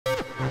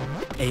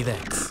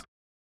Avex.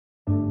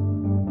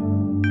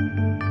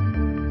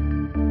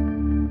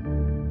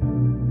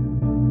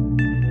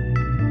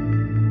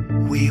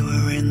 We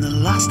were in the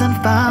lost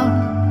and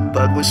found,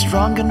 but we're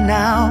stronger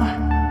now.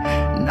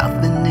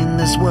 Nothing in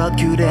this world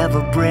could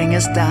ever bring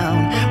us down.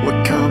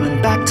 We're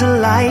coming back to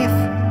life,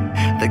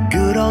 the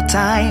good old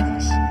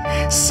times,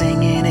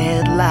 singing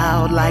it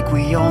loud like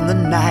we own the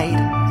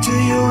night. Do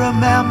you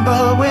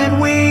remember when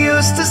we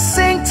used to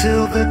sing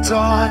till the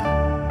dawn?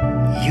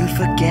 You'd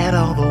forget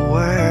all the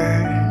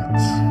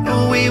words,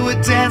 and we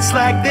would dance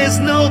like there's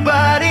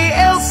nobody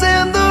else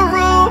in the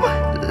room.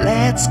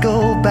 Let's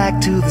go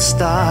back to the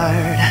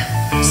start.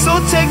 So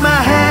take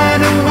my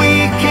hand and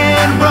we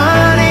can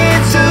run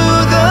into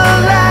the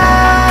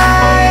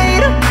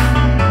light.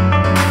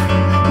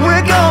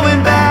 We're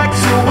going back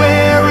to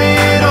where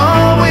it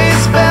always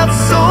felt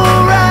so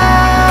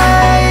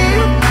right.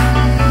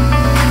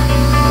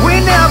 We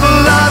never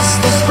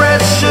lost those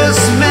precious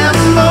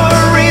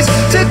memories,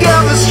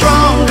 together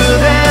stronger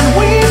than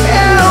we've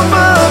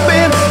ever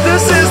been.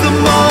 This is the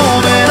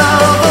moment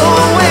of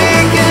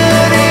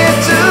awakening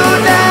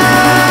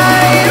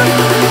tonight.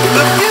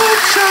 The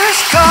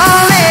future's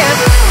calling.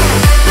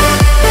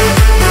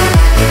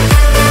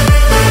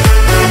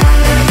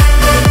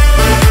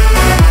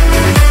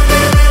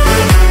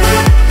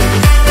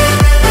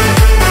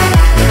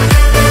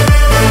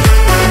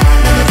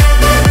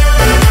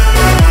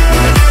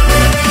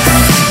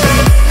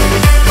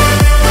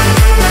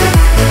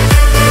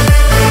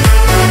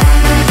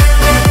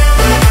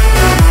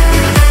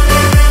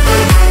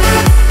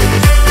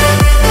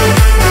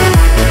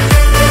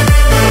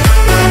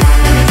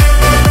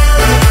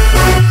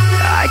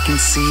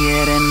 See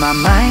it in my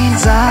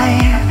mind's eye.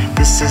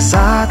 This is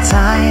our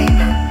time.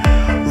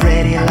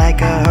 Ready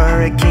like a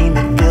hurricane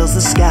that fills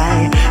the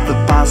sky. The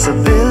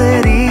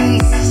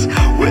possibilities,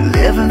 we're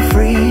living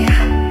free,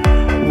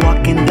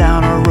 walking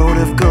down a road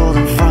of gold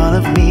in front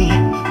of me.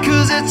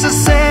 Cause it's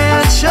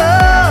essential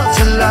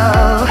to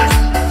love,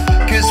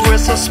 cause we're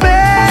so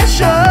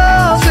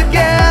special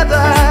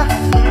together.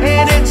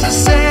 And it's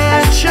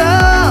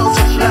essential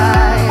to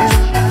fly.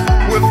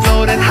 We're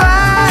floating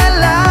high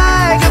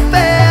like a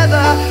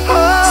feather.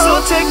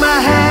 Take my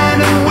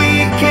hand and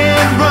we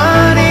can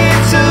run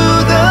into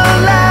the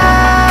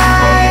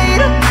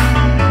light.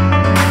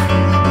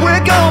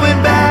 We're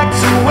going back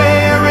to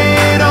where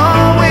it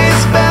always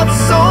felt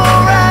so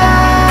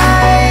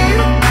right.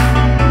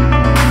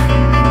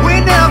 We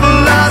never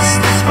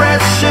lost these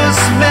precious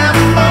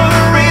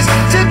memories,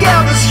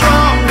 together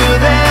stronger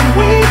than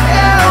we've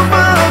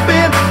ever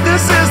been.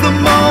 This is the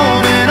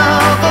moment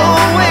of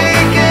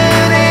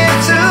awakening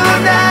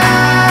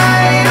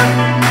tonight.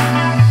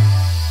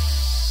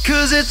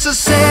 Cause it's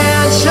essential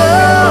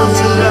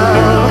to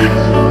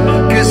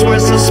love, cause we're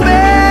so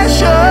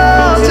special.